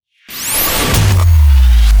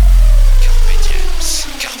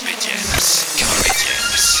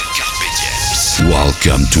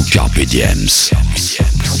Welcome to CARPE DIEMS,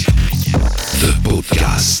 the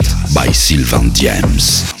podcast by SYLVAIN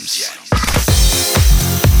DIEMS.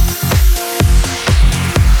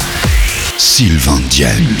 SYLVAIN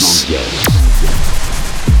DIEMS.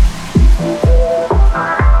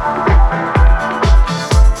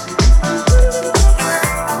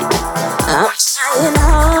 I'm trying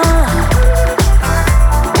hard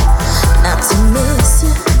not to miss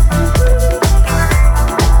you,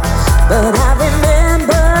 but I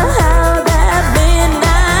remember how that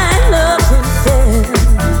midnight loving felt.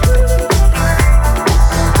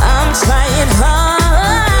 I'm trying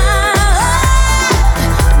hard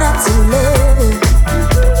not to let it,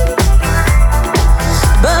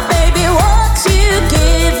 but baby, what you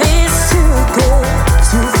give is too good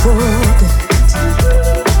to forget.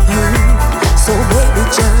 So baby,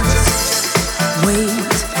 just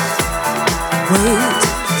wait, wait,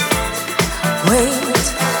 wait,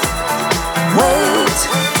 wait,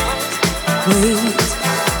 wait,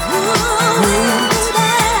 wait,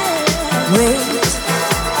 wait, wait,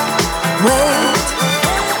 wait,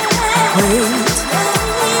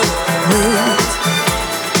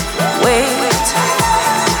 wait,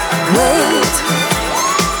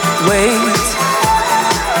 wait,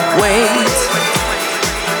 wait,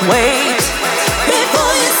 wait,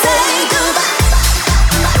 before you say goodbye.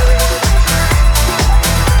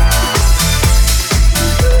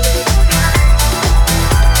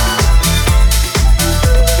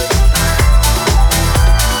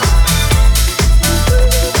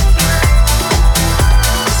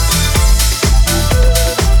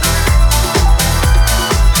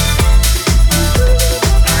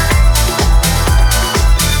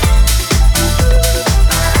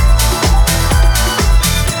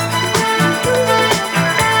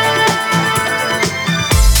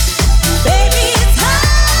 Baby, it's hard,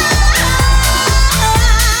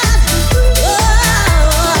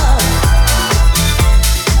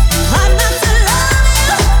 hard not to love you,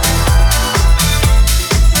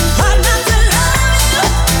 hard not to love you,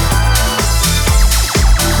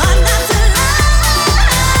 hard not to love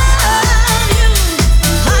you,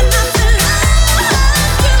 hard not to love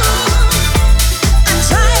you. I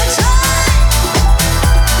try and try,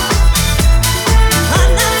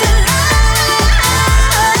 hard not to love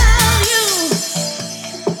you.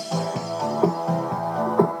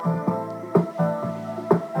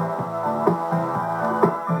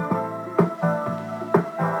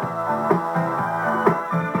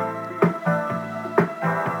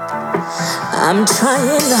 I'm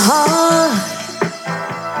trying hard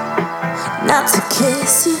not to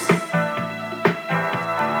kiss you,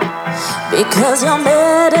 because your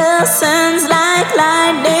medicine's like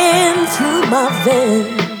lightning through my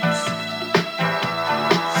veins.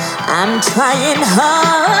 I'm trying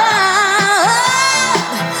hard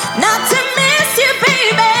not to miss you,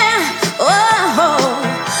 baby. Oh,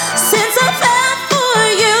 since I fell for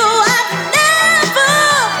you, I've never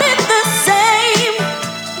been the same.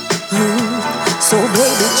 So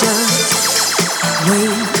baby, just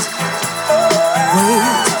wait,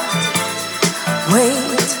 wait,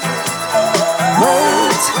 wait,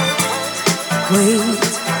 wait, wait,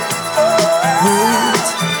 wait, wait,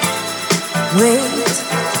 wait,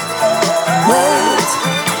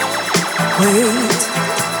 wait,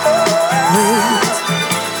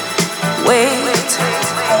 wait,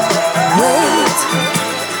 wait,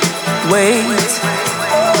 wait,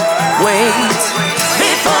 wait,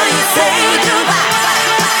 before you say goodbye.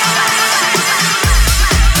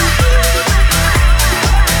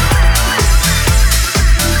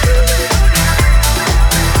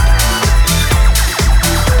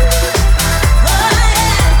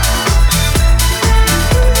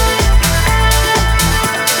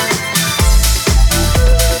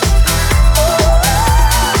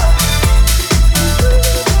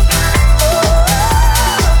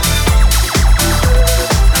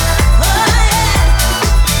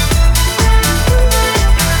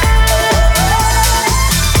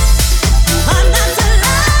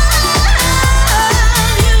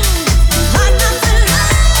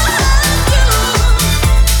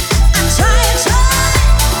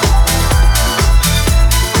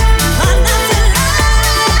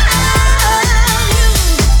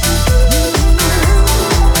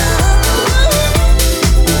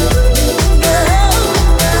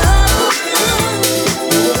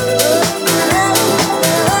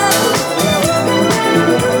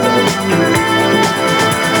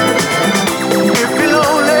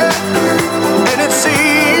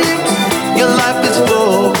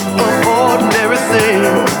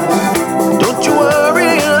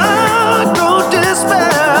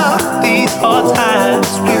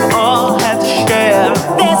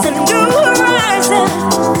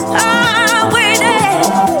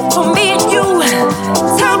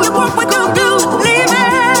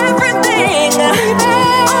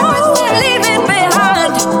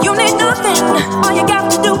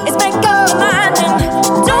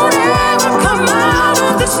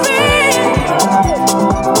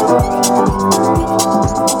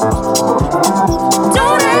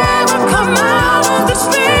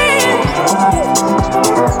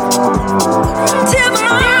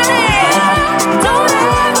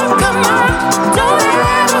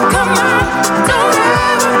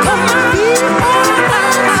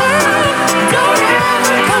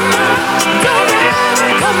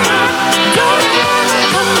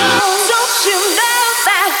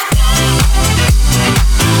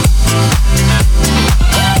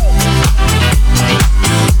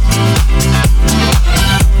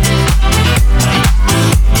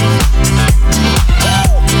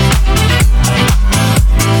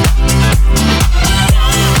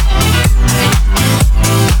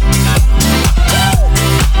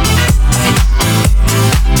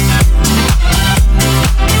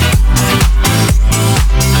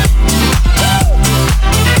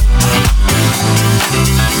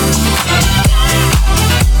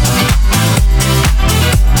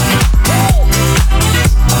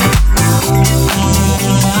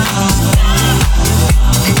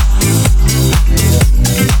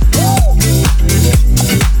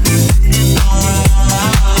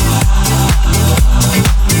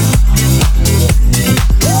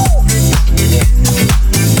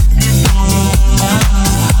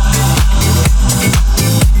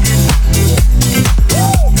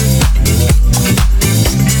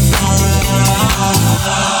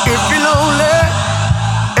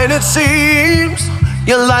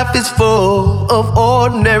 life is full of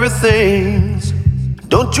ordinary things.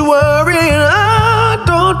 Don't you worry,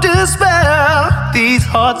 don't despair. These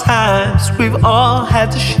hard times we've all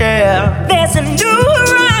had to share. There's a new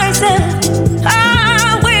horizon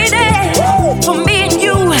waiting for me and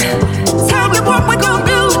you. Tell me what we're gonna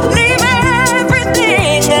do. Leave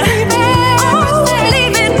everything.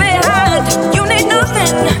 Leave it behind. You need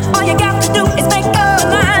nothing. All you got to do is make up your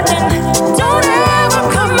mind and don't ever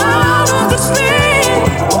come out of the sleep.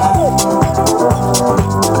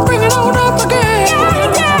 Bring it on up again.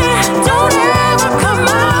 Yeah. Don't ever come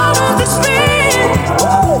out of the sleep.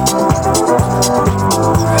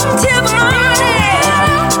 Till the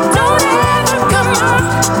morning. Don't ever come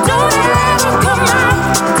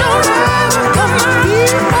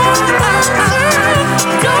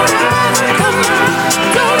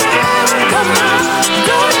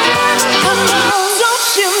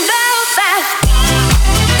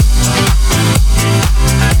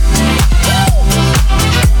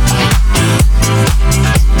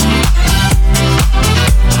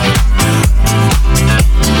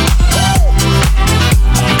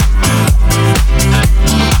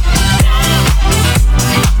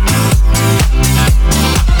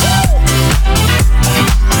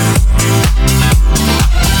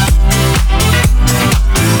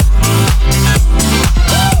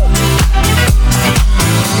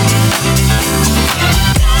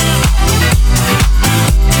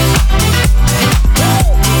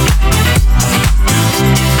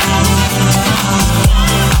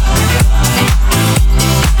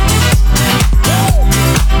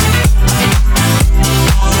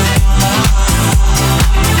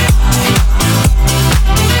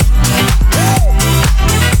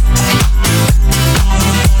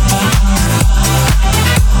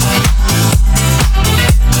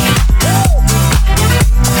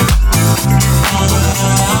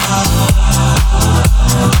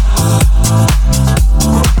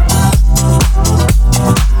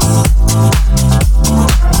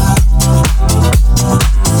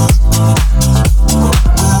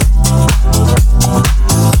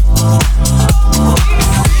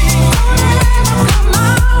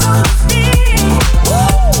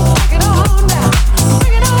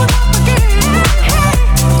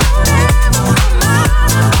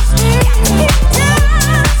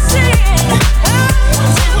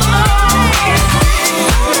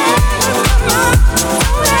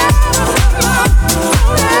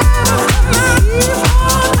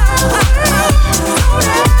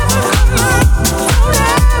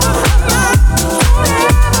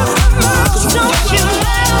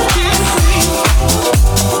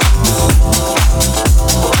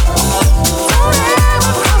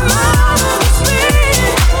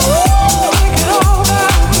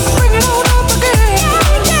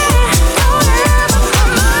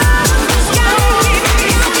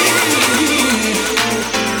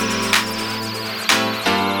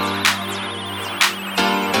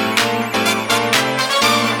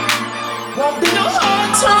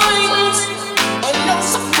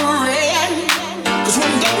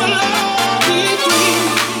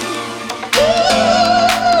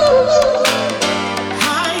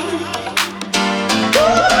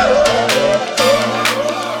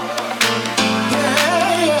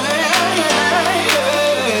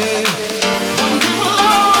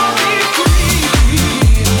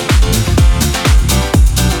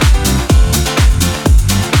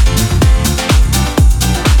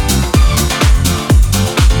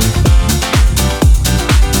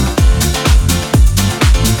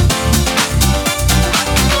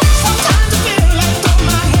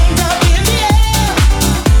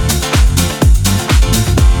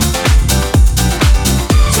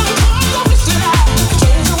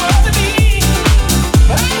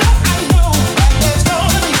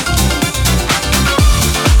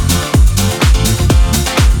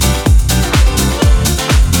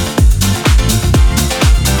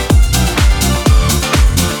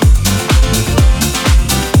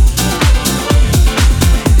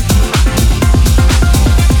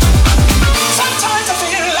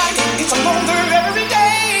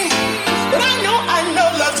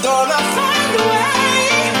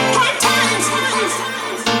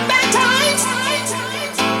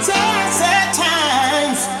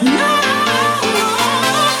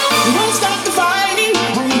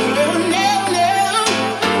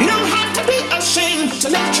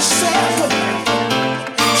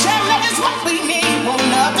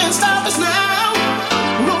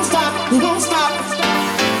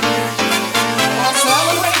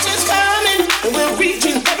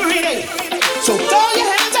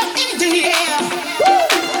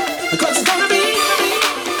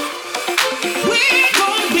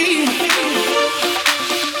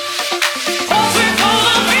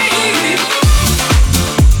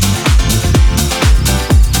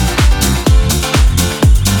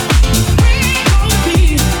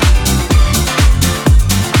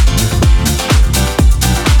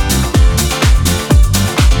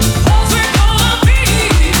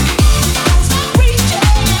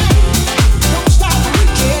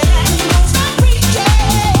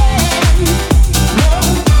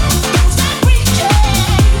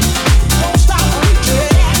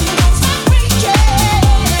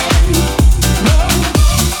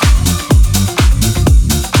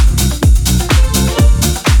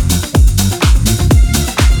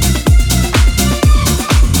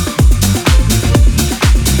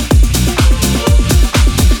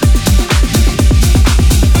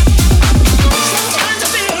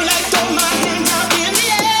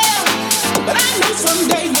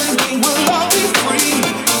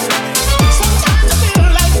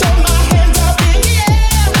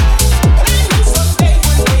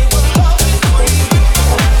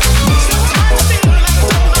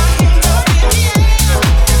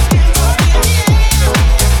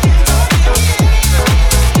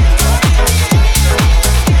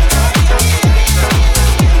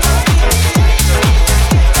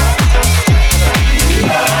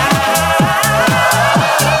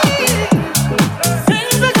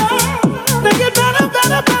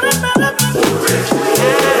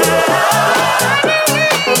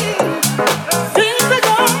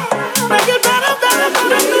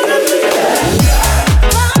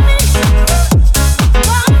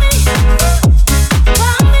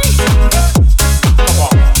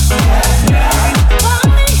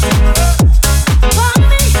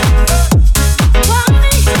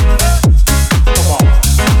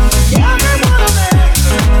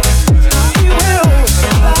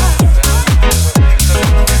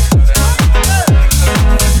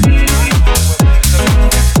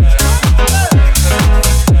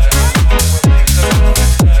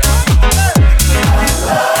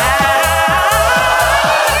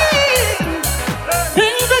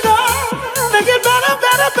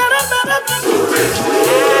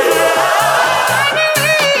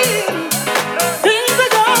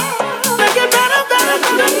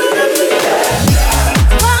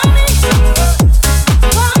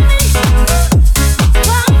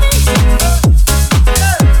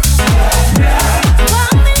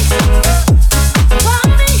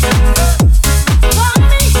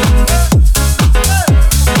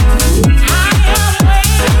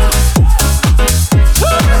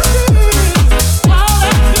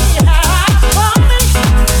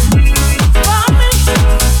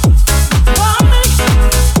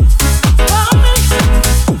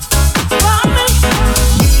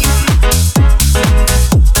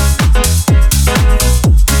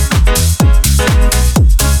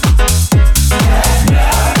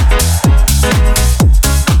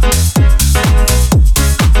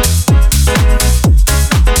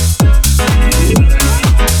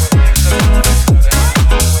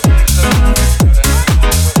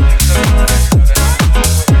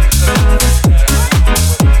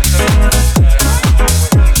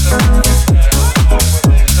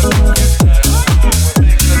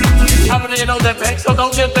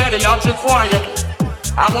want you quiet.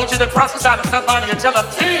 I want you to prophesy to somebody and tell them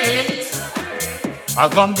things are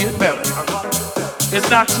gonna get better. It's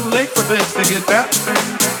not too late for things to get better.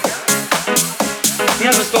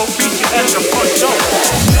 Here's gonna beat you at the front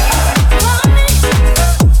door.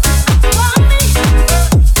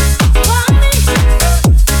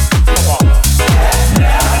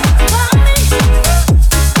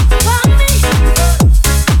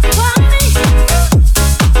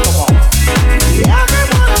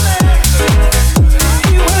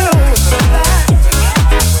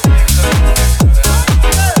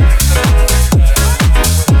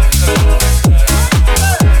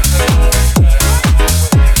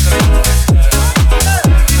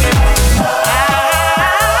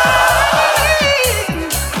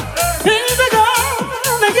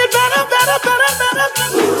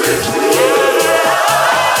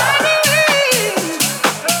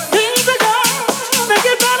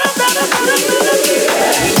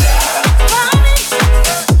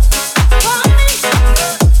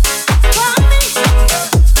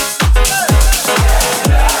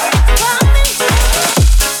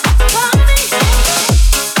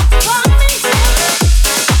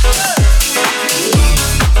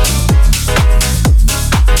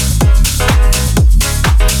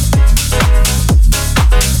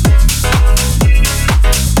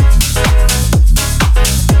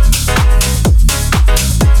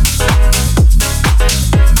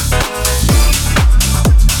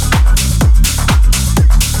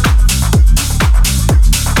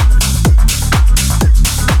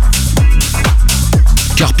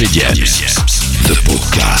 CARPE DIEMS, the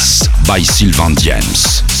podcast by SYLVAIN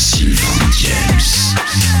DIEMS. SYLVAIN DIEMS.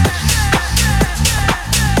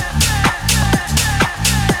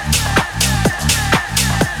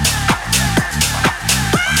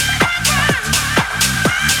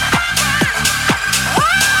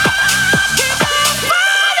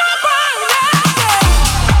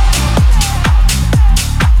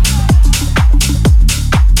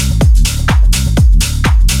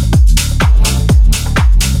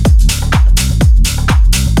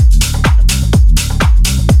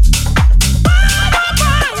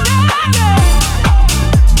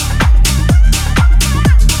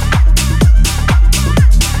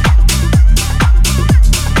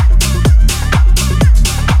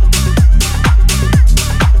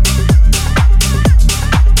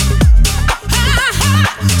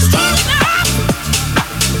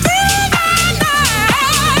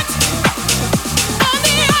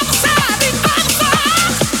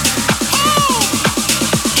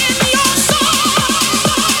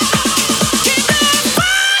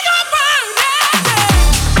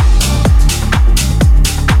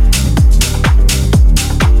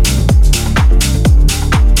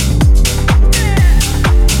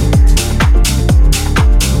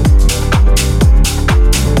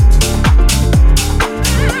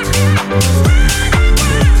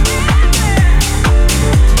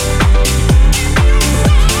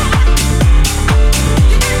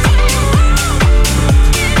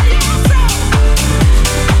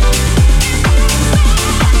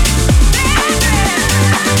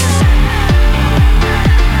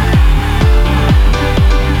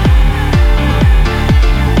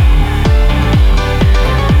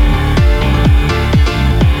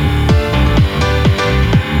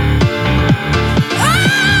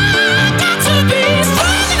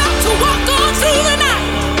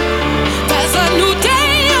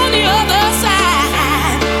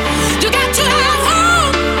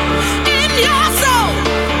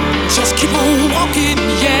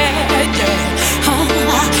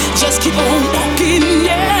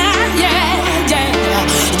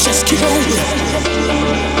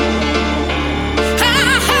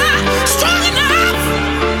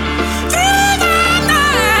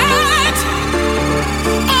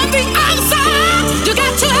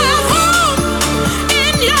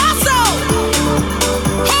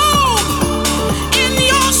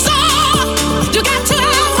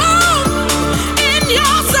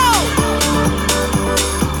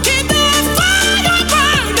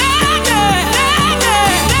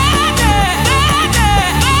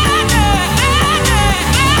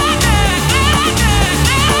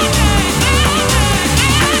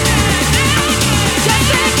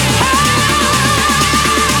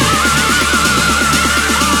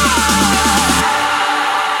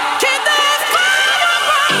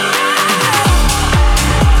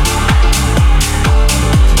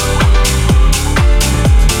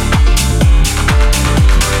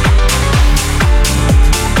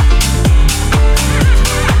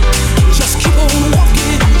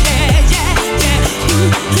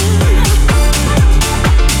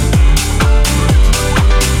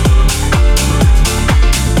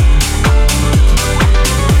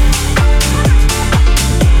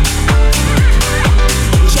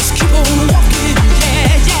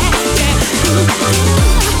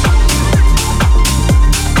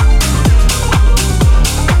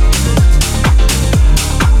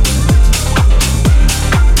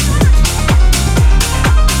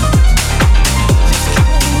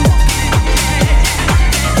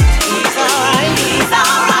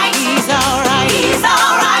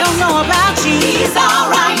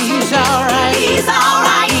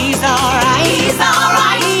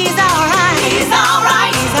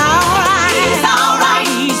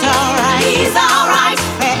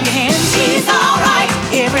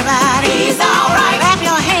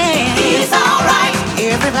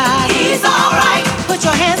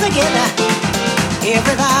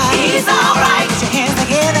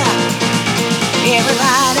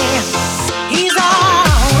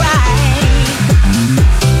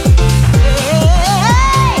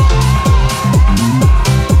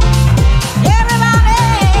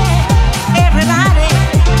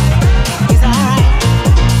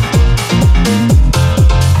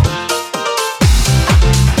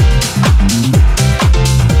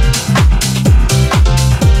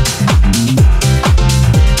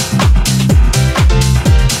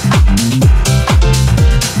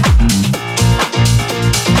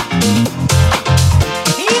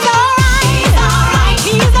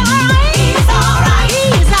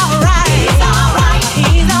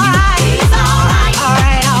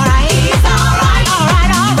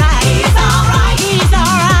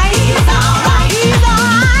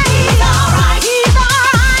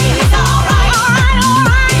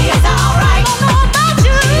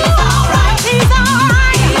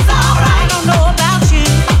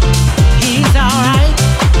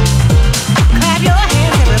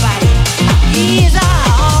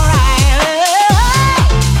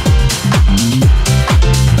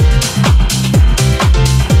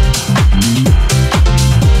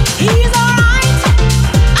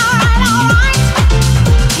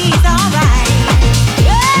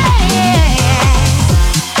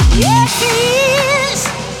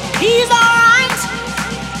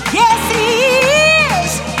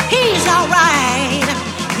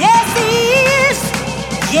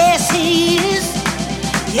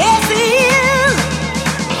 Yes, he is.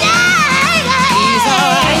 Yeah, yeah. He's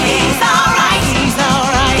alright. He's alright. He's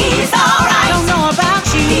alright. He's alright. Don't know about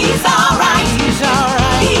you. He's alright. He's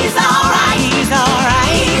alright. He's alright. He's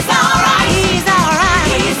alright. He's alright. He's alright.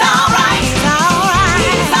 He's alright. He's alright.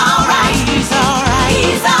 He's alright. He's alright.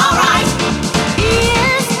 He's alright. He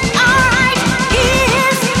is alright. He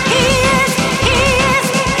is. He is. He is.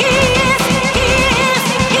 He is. He is.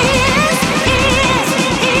 He is.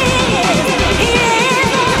 He is.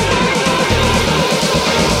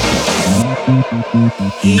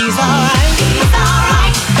 He's alright. He's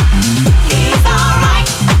alright. He's alright.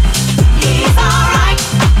 He's alright.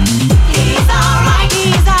 He's alright.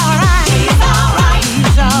 He's alright. He's alright.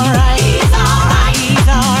 He's alright. He's alright. He's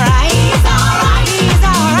alright. He's alright. He's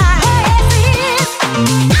alright. Yes, he is.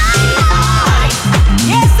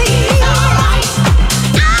 Yes, he is. Alright.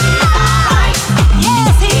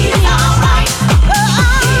 Yes, he is. Alright.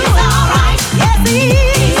 He's alright. Yes, he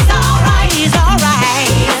is. He's alright. He's alright.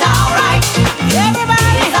 He's alright.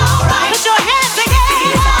 Everybody, put your hands together.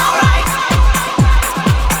 He's alright.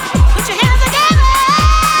 Put your hands together.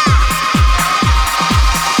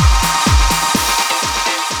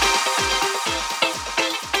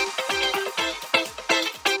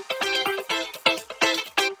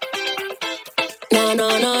 No, no,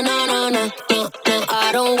 no, no, no, no, no, no,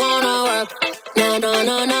 I don't wanna work. No, no,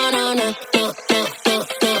 no, no, no, no, no, no, no,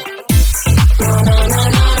 no. No, no, no,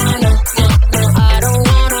 no, no, no, no, I don't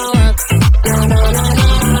wanna work. No, no, no, no,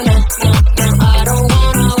 no, no, no, I don't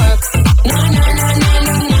wanna work. No, no, no, no,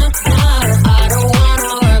 no, no, no, I don't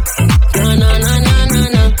wanna work. No, no, no, no, no,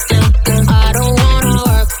 no, no, I don't wanna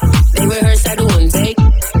work. They rehearse I do one take.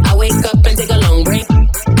 I wake up and take a long break.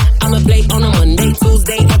 I'ma play on a Monday,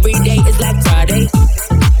 Tuesday, every day is like Friday.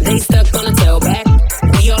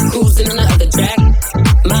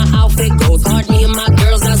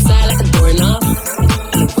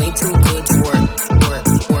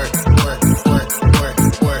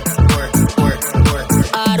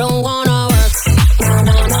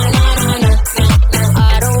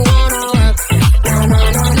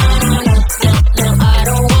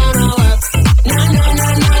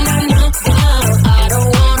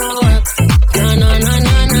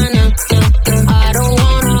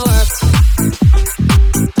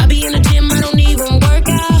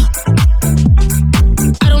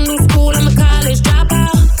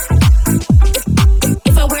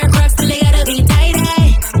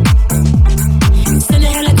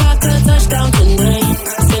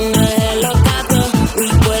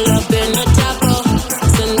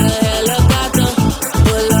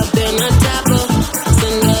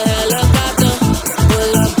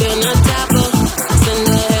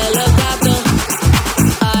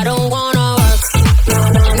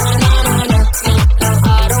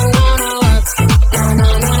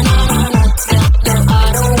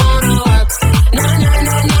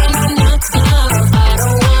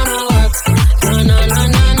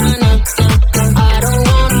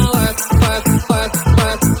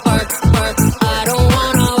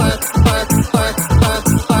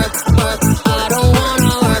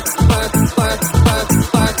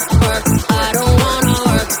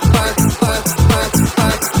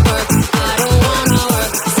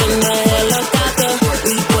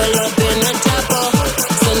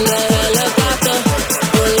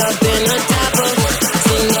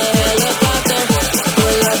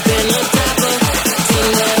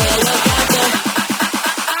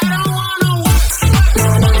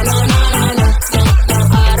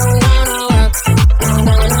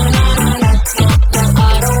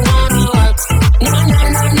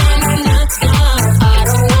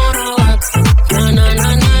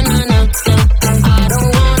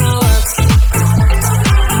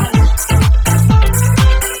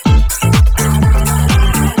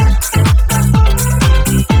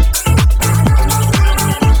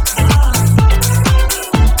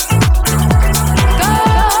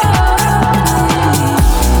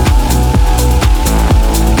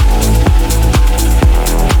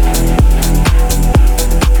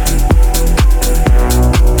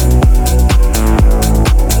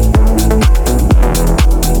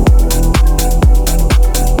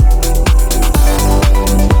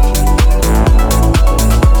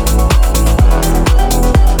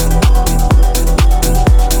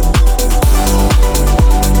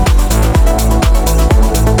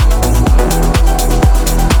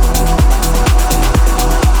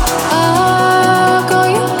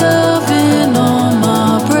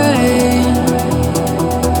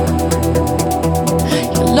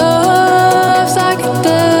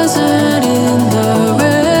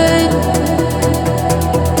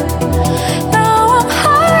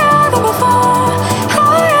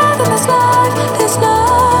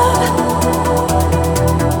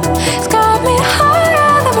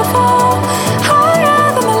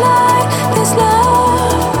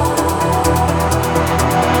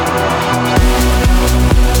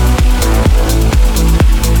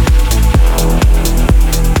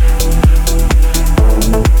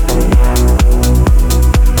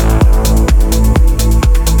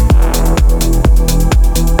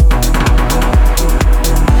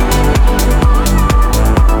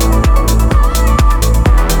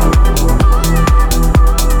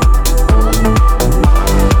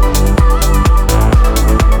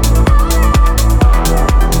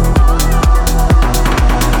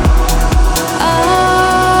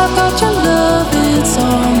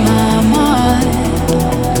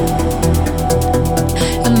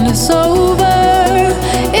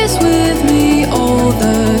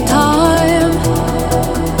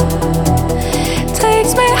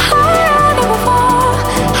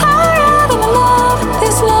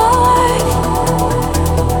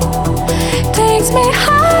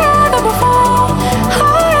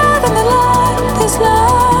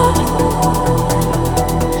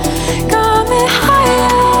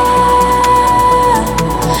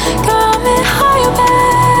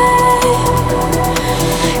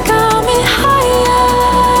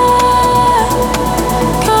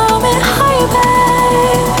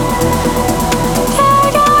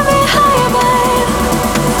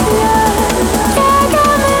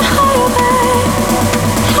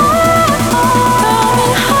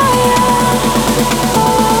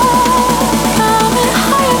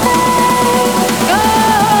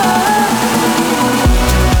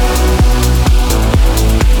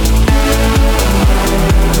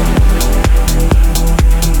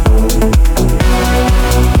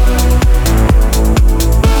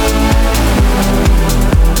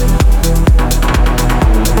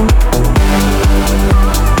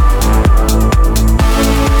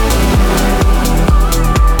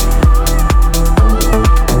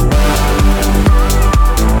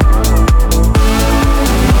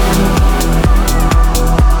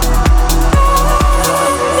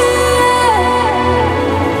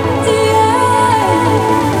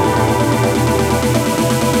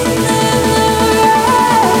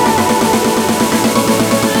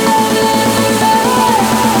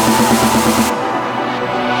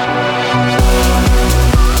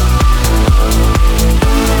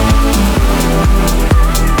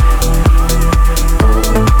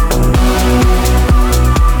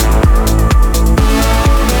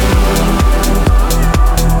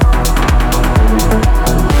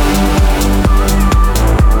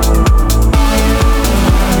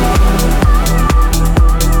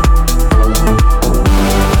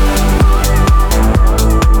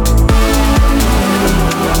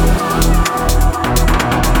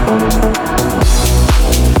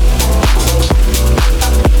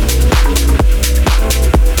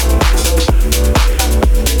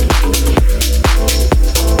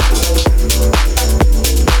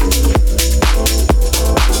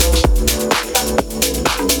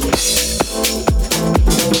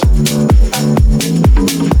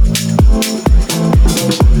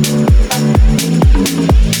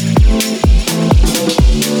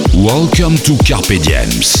 Welcome to Carpe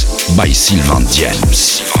Diems by SYLVAIN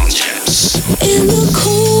DIEMS. In the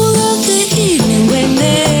cool of the evening when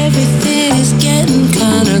everything is getting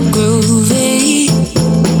kinda groovy,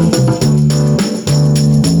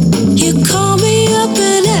 you call me up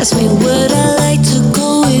and ask me would I like to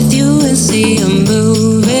go with you and see a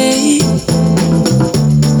movie.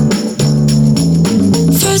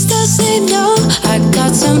 First I say no, I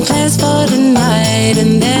got some plans for tonight,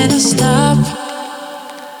 and then I stop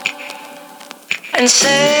and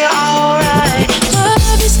say alright.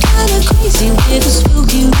 Love is kinda crazy with a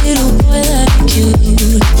spooky little boy like you.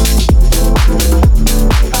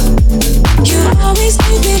 You always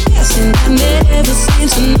keep me guessing, I never seem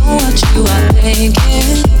to know what you are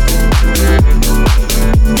thinking.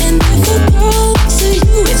 And if a girl looks at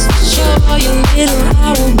you, it's for sure your little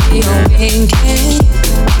eye will be on winking.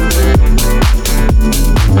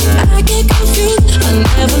 I get confused, I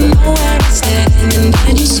never know where I stand, and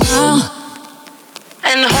then you smile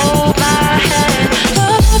and hold my hand.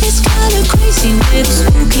 Love is kinda crazy with a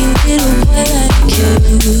spooky little boy like you.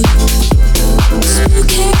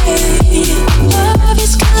 Spooky. Love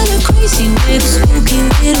is kinda crazy with a spooky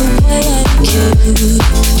little boy like you.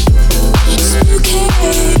 Spooky.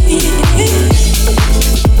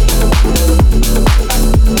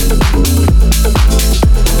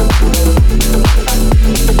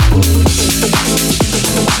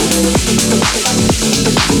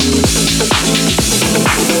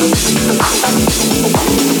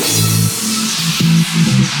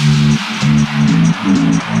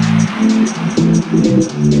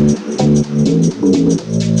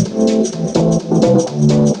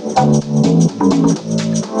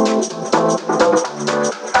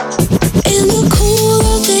 In the cool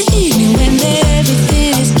of the evening when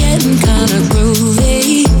everything is getting kinda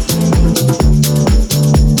groovy,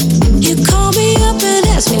 you call me up and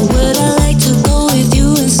ask me would I like to go with you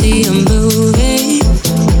and see a movie.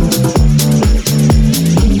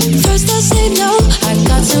 First I say no, I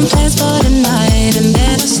got some plans for tonight, and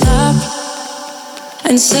then I stop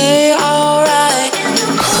and say alright. In the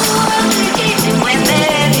cool of the evening when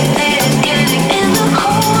everything is getting, in the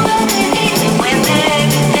cool of the evening when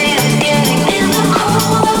everything is getting, in the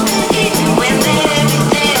cool of the evening when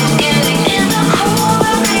everything is getting, in the cool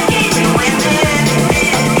of the evening when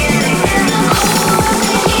everything is getting, in the cool of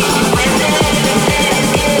the evening when everything is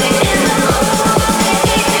getting, in the cool of the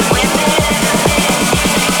evening when everything is getting, in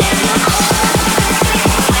the cool of the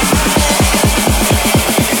evening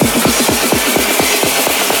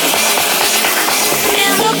when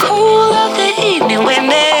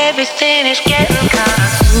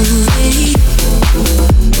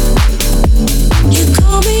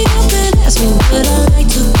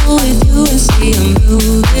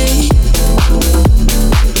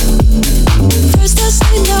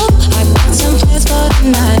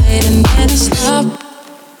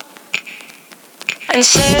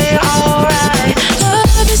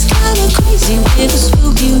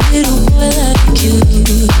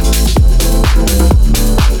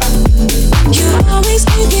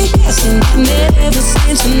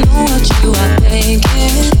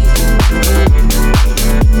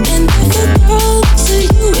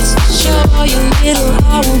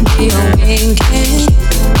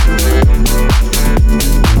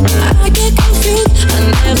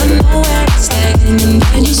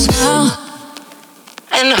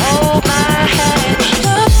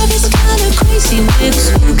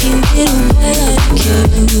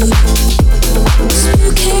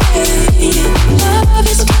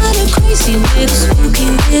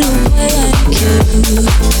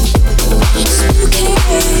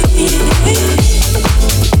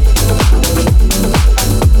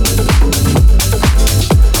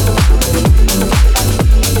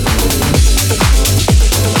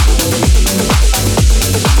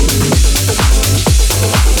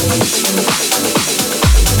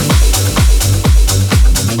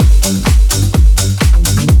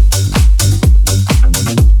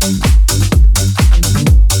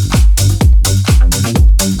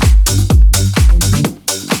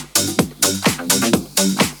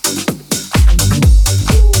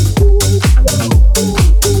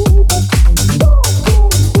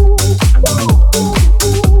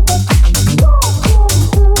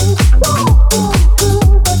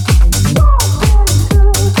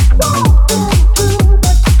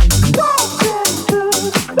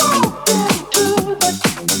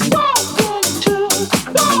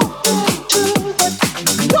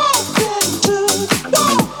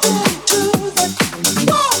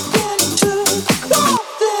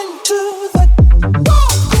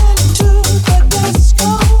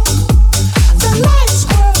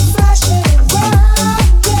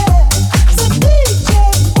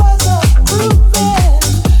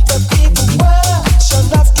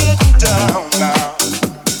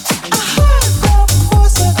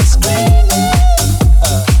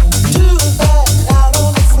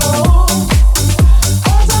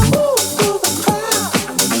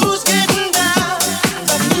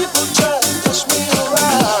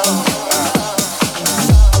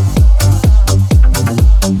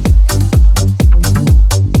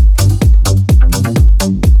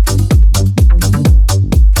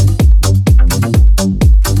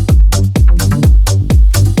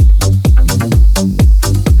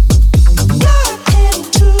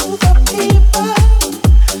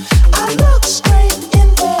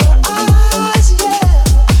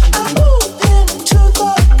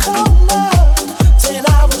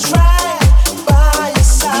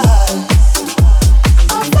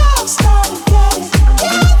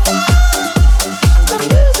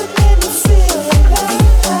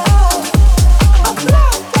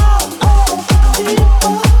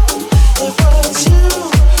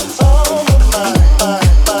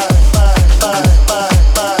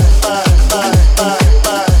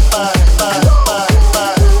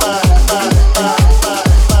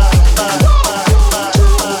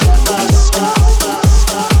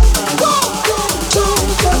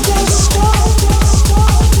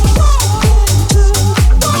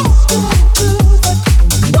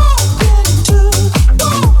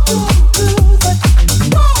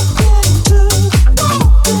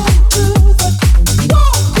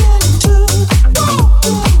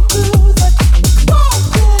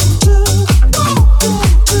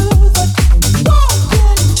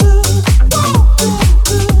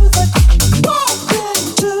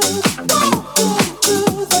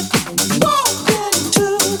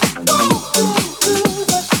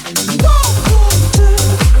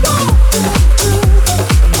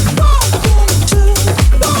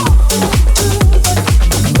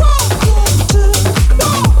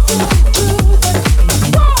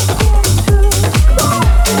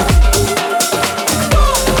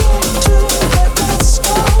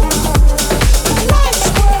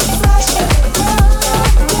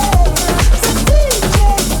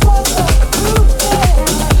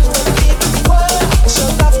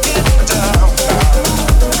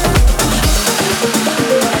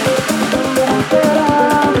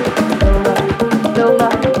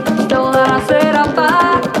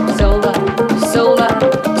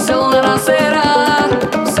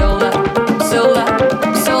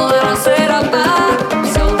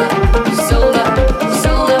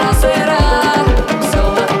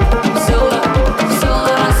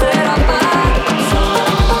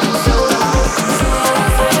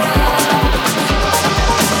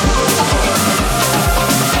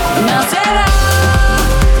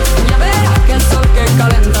ya verás que el sol que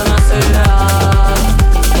calenta nacerá,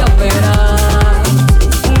 ya verás,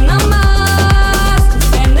 una más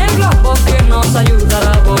en el globo que nos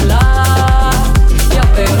ayudará a volar, ya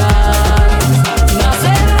verás,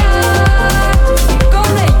 nacerá,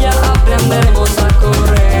 con ella aprenderemos a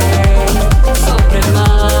correr sobre el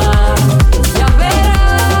mar, ya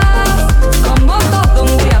verás, como todo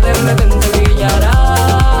un día de repente brillará,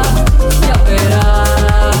 ya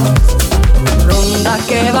verás, ronda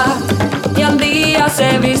que va y al día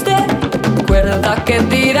se viste, cuerda que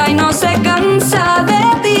tira y no se cansa de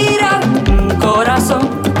tirar, un corazón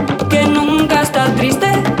que nunca está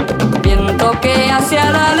triste, viento que hacia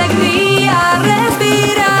la alegría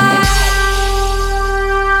respira.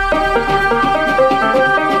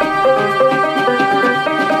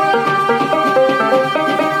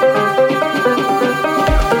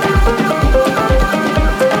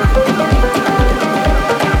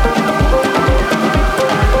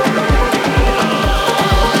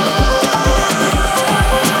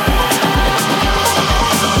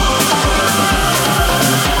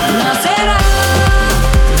 Nacerá,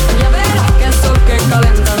 ya verás que el sol que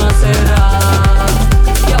calenta nacerá,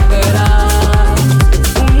 ya verás,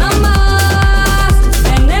 una más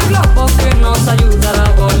en el globo que nos ayudará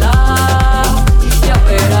a volar, ya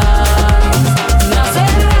verás,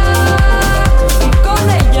 nacerá, y con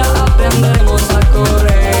ella aprenderemos a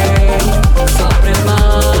correr sobre el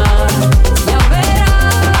mar, ya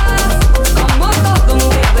verás, como todo un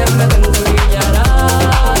día de repente brillará,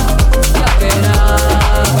 ya verás.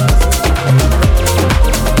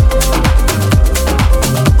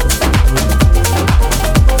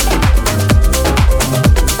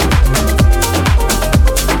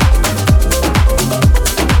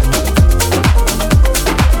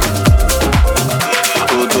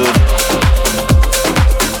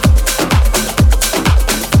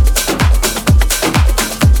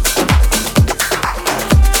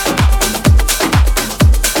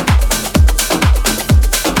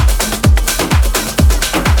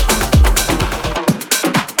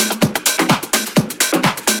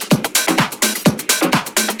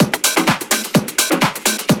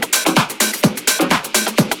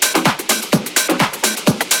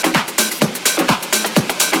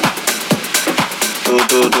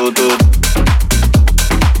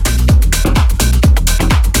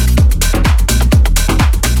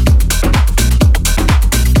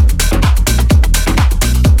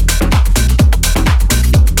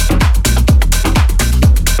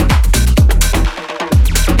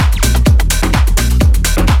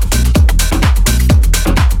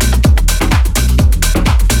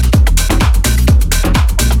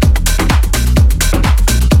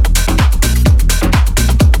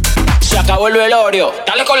 Se acabó el velorio,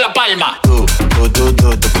 dale con la palma.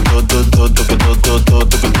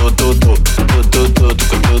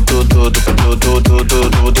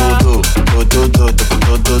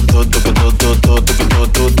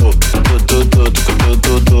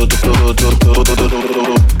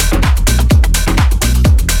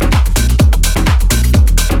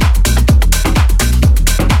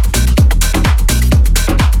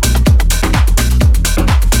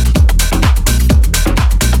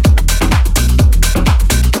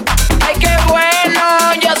 Ay, qué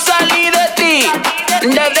bueno, ya salí de ti.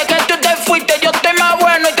 Desde que tú te fuiste yo estoy más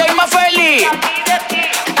bueno y estoy más feliz.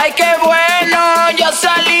 Ay, qué bueno, ya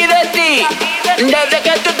salí de ti. Desde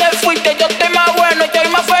que tú te fuiste yo estoy más bueno y estoy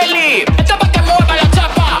más feliz. Esto es pa' que mueva la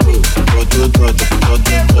chapa.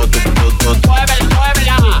 Muévela,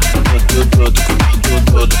 muévela.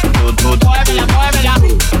 Muévela, muévela.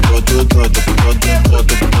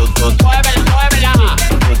 Muévela, muévela.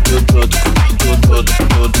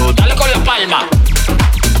 Dale con la palma.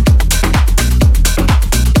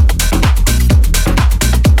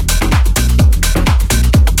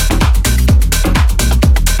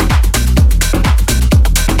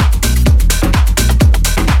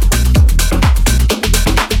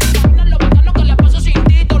 Lo bacano que la paso sin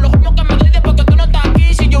ti, todos los humos que me doy después que tú no estás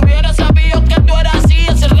aquí. Si yo hubiera sabido que tú eras así,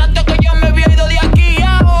 hace rato que yo me había ido de aquí.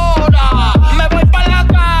 Ahora me voy pa' la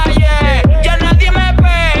calle, ya nadie me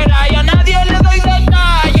espera, ya nadie le doy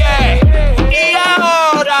detalles. Y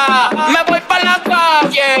ahora me voy pa' la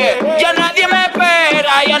calle, ya nadie me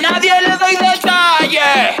espera, ya nadie le doy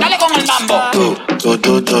detalles. Dale con el mambo.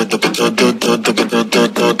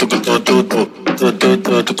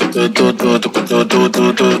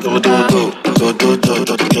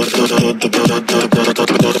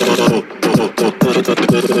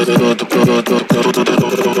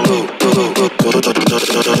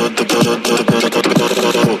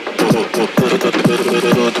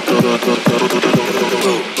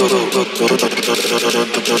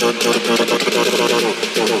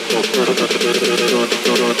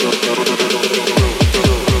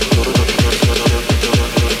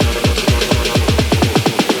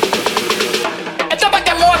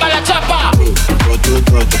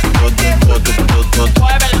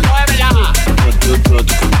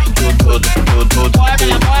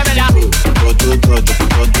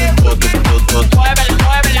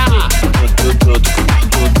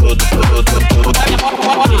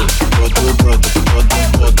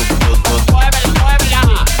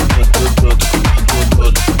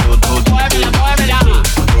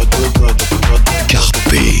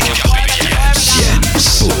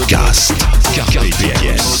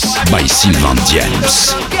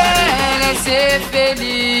 DIEMS. Eu quero é ser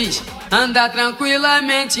feliz, andar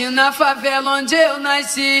tranquilamente na favela onde eu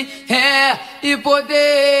nasci, e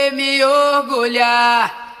poder me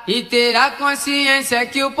orgulhar e ter a consciência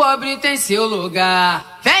que o pobre tem seu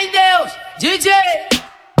lugar. Vem Deus, DJ!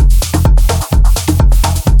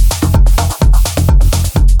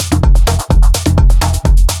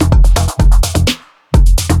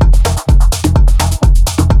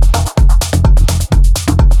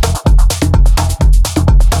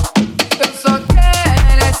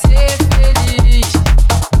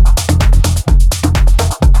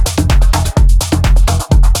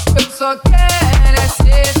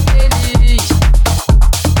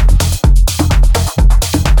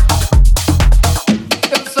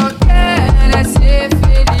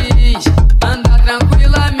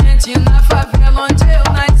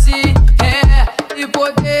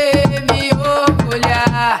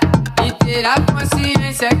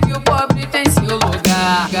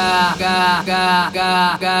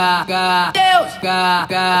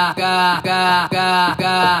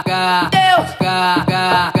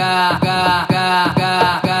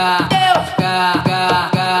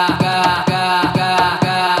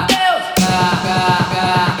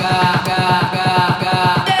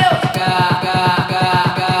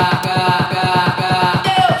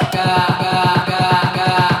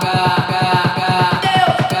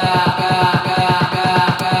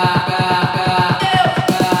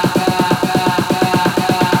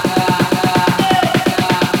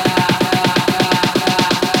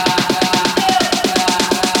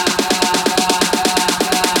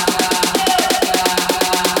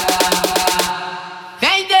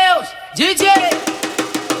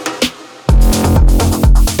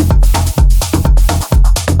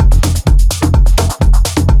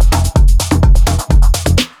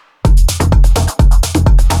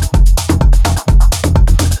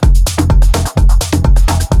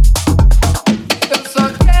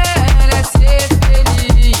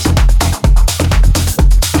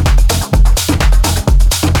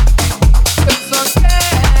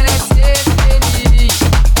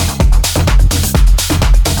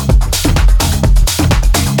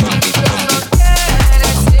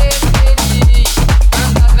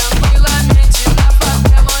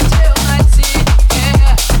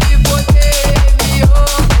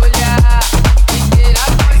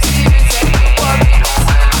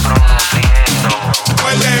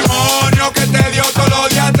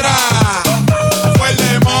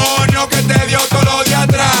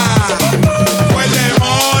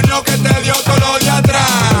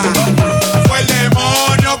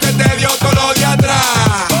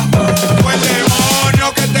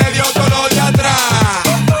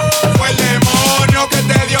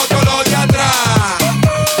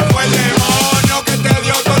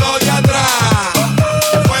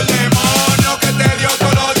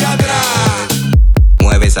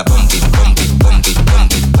 Bumpy.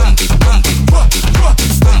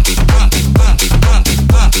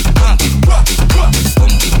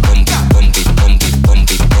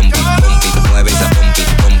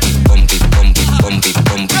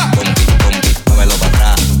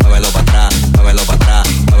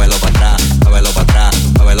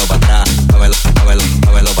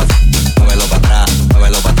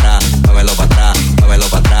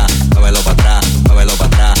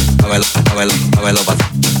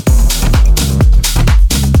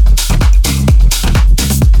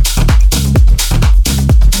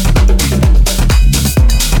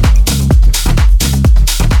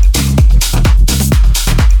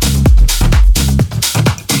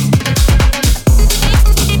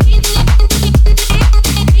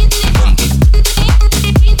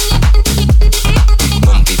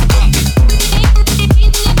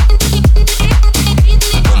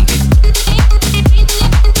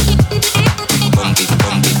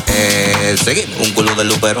 Seguimos. Un culo de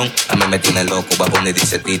luperón, a mí me tiene loco. Va a poner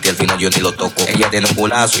dice Titi, al final yo ni lo toco. Ella tiene un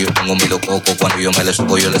culazo, yo tengo mi coco. Cuando yo me le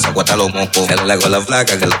subo, yo le saco hasta los mocos. El lago a la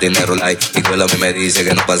flaca que lo tiene rolay. Y cuelo a mí me dice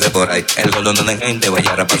que no pase por ahí. El gordón de gente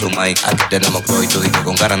vaya a rapar su maíz. Aquí tenemos croy, tú dices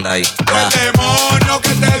con caranday. Fue el demonio que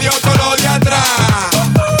te dio todo lo de atrás.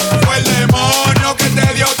 Fue el demonio que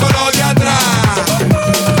te dio todo lo de atrás.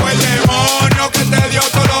 Fue el demonio que te dio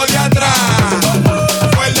todo lo de atrás.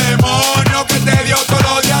 Fue el demonio que te dio todo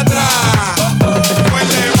lo de atrás. Fue el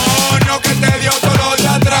demonio que te dio todo lo de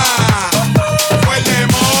atrás. Fue el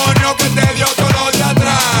demonio que te dio todo lo de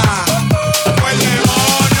atrás. Fue el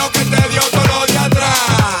demonio que te dio todo lo de atrás.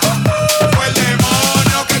 Fue el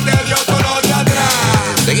demonio que te dio todo lo de atrás.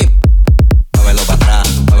 Seguimos. Muévelo para atrás,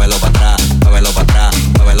 muévelo para atrás, muévelo para atrás,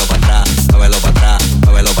 muévelo para atrás, muévelo para atrás,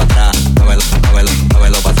 muévelo para atrás,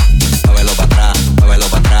 muévelo para atrás, muévelo para atrás,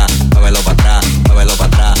 muévelo para atrás, muévelo para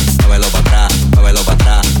atrás, muévelo para atrás, muévelo para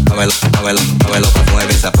atrás, muévelo para atrás, muévelo para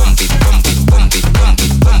mueve esa pompi, pompi, pompi, pompi,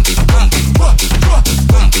 pompi, pompi, pompi, pompi,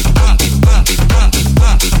 pompi, pompi, pompi, pompi, pompi,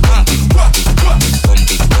 pompi, pompi,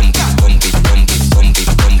 pompi, pompi,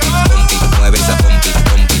 pompi, pompi, mueve esa pompi,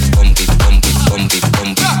 pompi, pompi, pompi, pompi,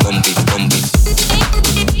 pompi, pompi, pompi.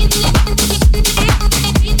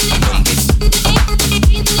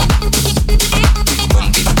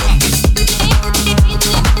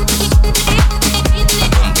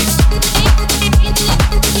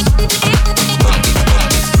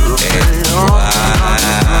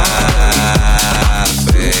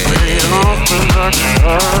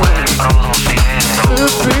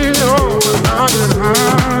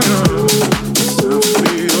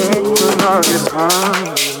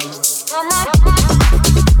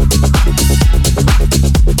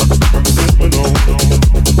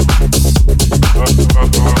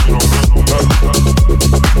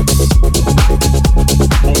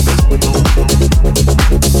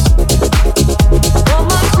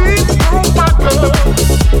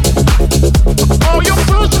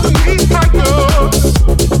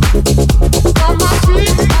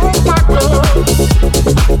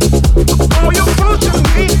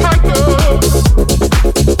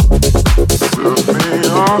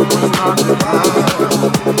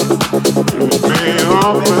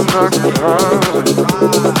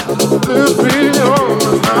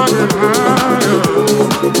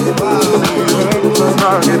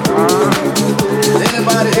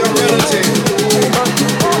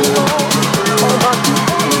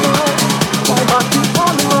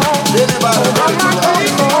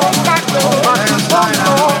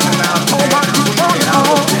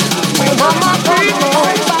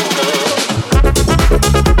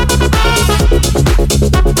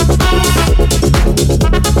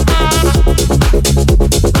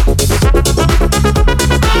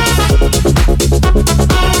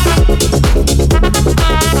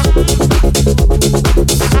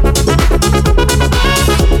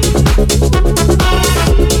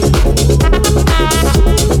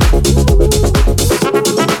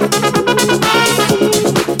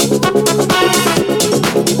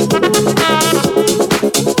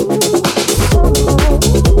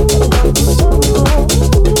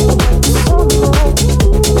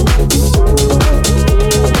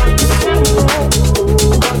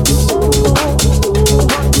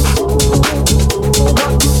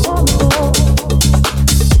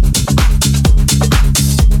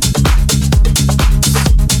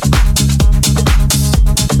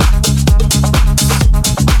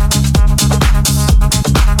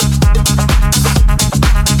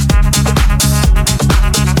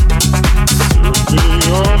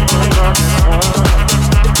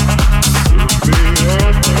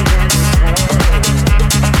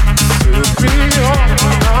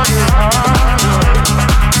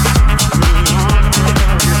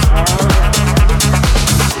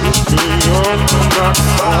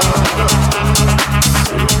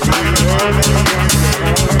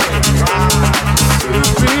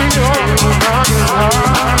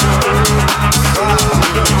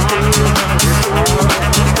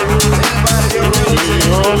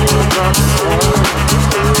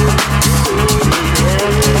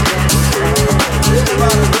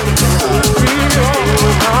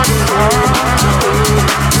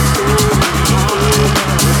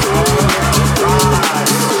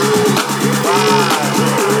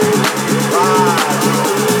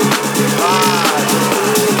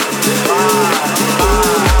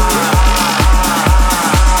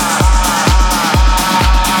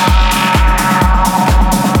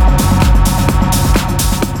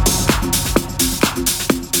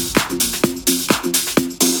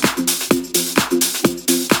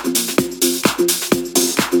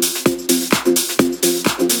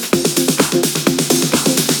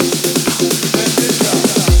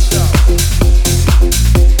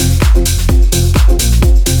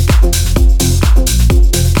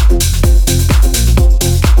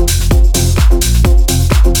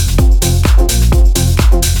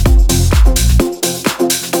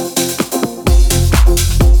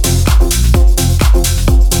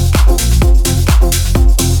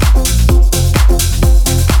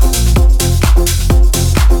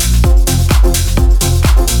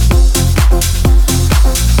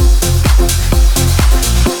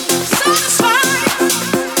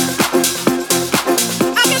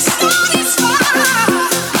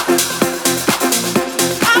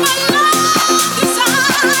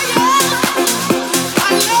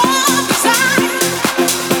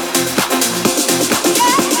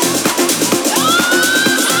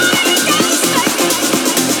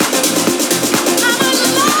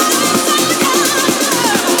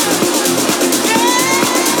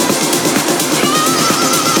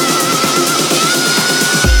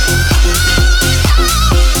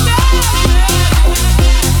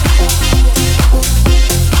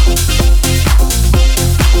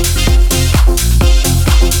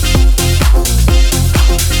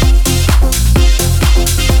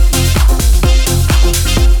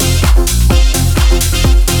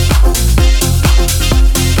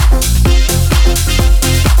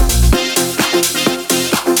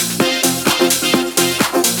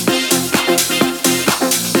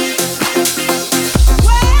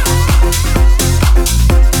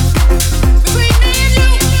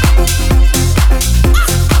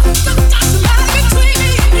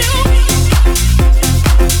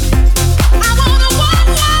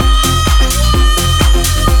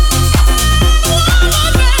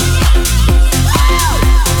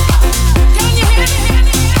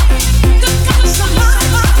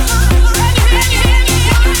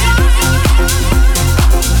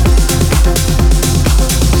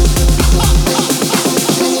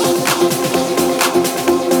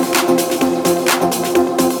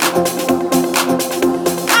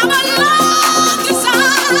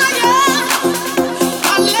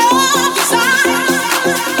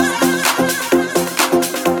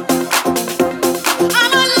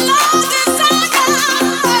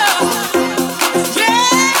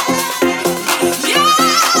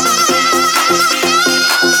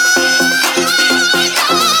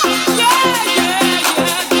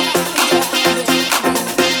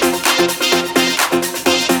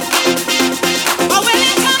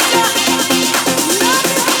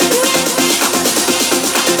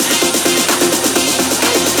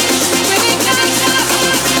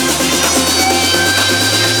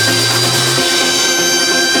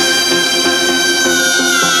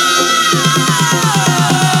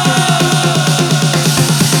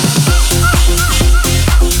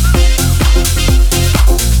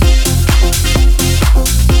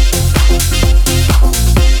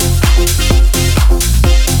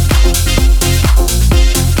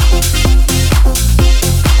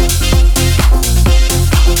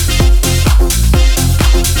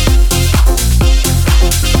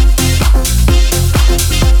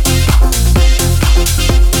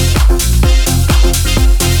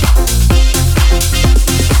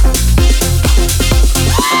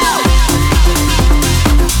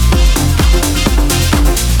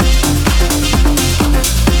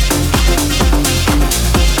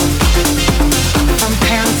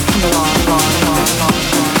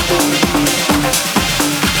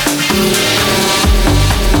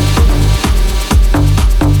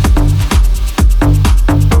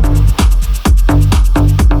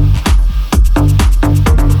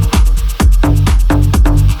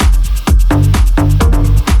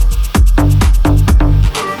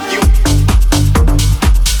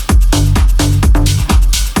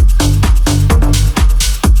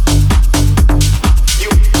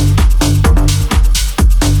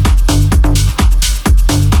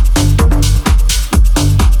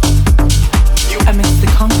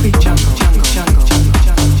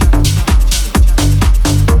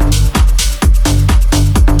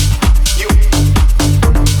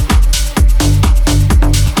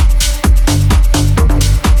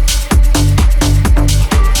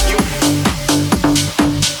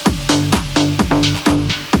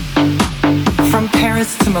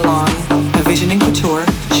 Paris to Milan, a vision in couture,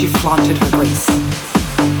 she flaunted her grace.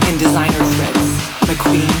 In designer threads,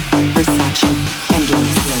 McQueen, Versace, and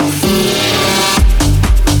lace.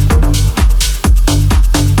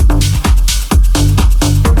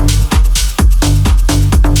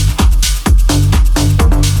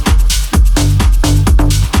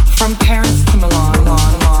 From Paris to Milan,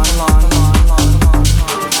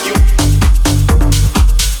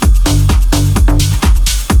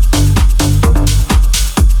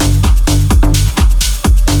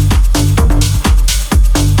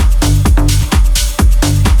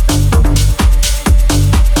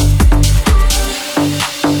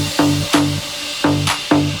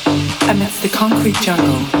 amidst the concrete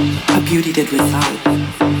jungle, a beauty did reside.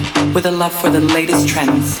 With a love for the latest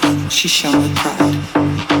trends, she shone with pride.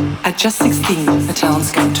 At just 16, a town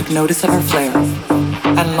scout took notice of her flair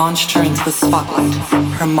and launched her into the spotlight,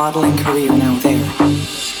 her modeling career now there.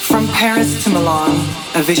 From Paris to Milan,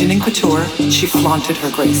 a vision in couture, she flaunted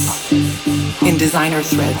her grace. In designer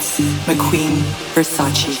threads, McQueen,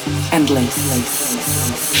 Versace, and lace. Lace,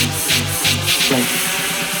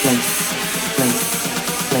 lace, lace, lace,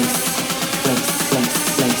 lace, lace.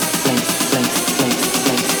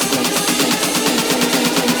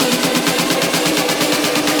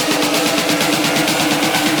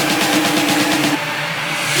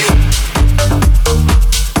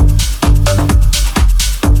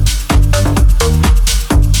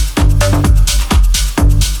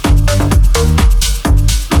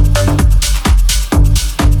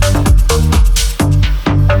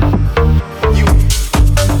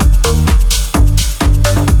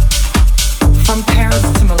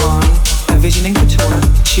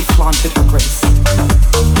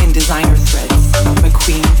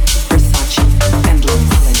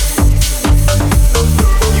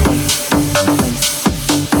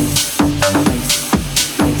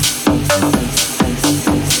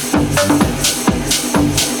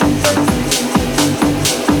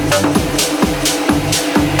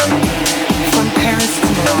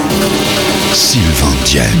 SYLVAIN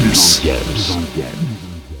DIEMS.